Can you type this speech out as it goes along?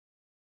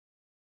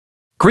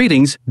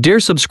Greetings, dear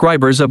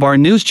subscribers of our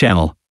news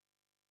channel.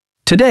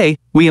 Today,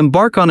 we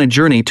embark on a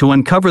journey to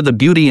uncover the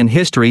beauty and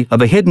history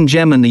of a hidden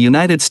gem in the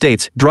United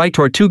States, Dry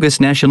Tortugas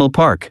National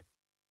Park.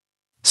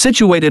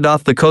 Situated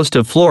off the coast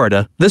of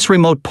Florida, this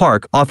remote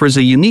park offers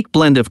a unique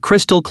blend of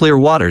crystal-clear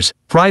waters,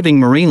 thriving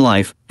marine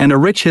life, and a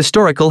rich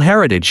historical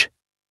heritage.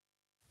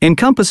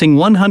 Encompassing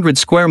 100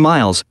 square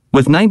miles,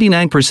 with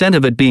 99%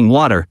 of it being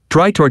water,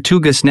 Dry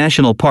Tortugas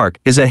National Park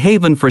is a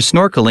haven for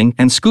snorkeling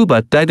and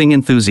scuba diving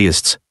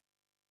enthusiasts.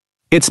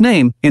 Its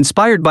name,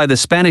 inspired by the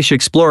Spanish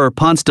explorer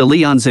Ponce de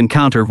Leon's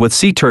encounter with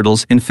sea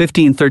turtles in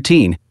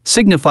 1513,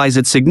 signifies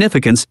its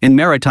significance in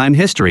maritime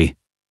history.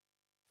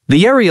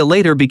 The area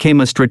later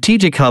became a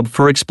strategic hub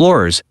for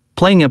explorers,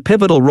 playing a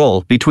pivotal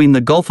role between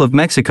the Gulf of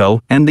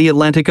Mexico and the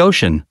Atlantic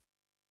Ocean.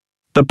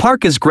 The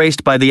park is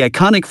graced by the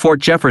iconic Fort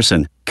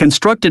Jefferson,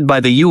 constructed by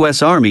the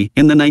U.S. Army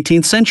in the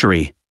 19th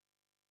century.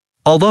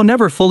 Although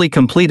never fully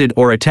completed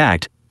or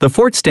attacked, the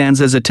fort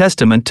stands as a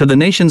testament to the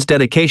nation's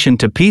dedication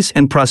to peace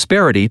and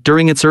prosperity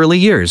during its early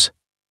years.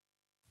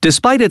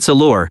 Despite its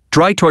allure,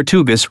 Dry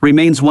Tortugas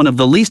remains one of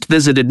the least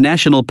visited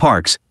national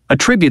parks,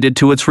 attributed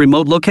to its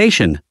remote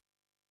location.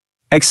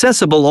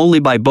 Accessible only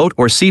by boat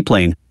or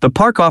seaplane, the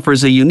park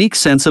offers a unique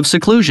sense of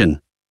seclusion.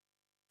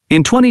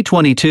 In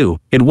 2022,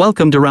 it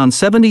welcomed around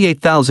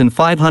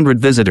 78,500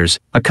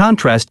 visitors, a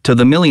contrast to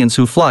the millions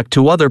who flock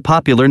to other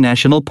popular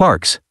national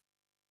parks.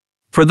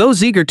 For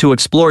those eager to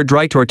explore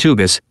Dry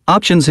Tortugas,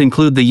 options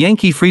include the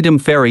Yankee Freedom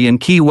Ferry and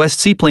Key West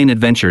seaplane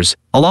adventures,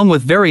 along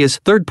with various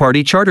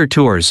third-party charter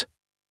tours.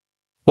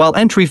 While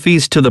entry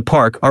fees to the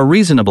park are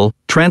reasonable,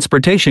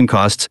 transportation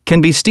costs can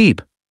be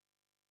steep.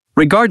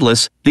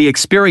 Regardless, the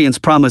experience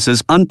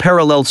promises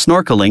unparalleled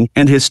snorkeling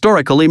and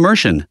historical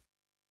immersion.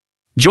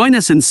 Join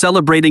us in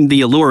celebrating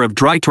the allure of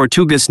Dry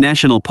Tortugas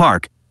National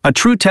Park, a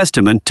true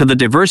testament to the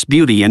diverse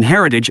beauty and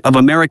heritage of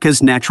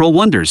America's natural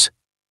wonders.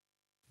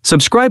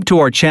 Subscribe to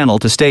our channel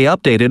to stay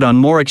updated on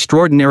more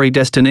extraordinary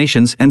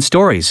destinations and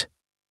stories.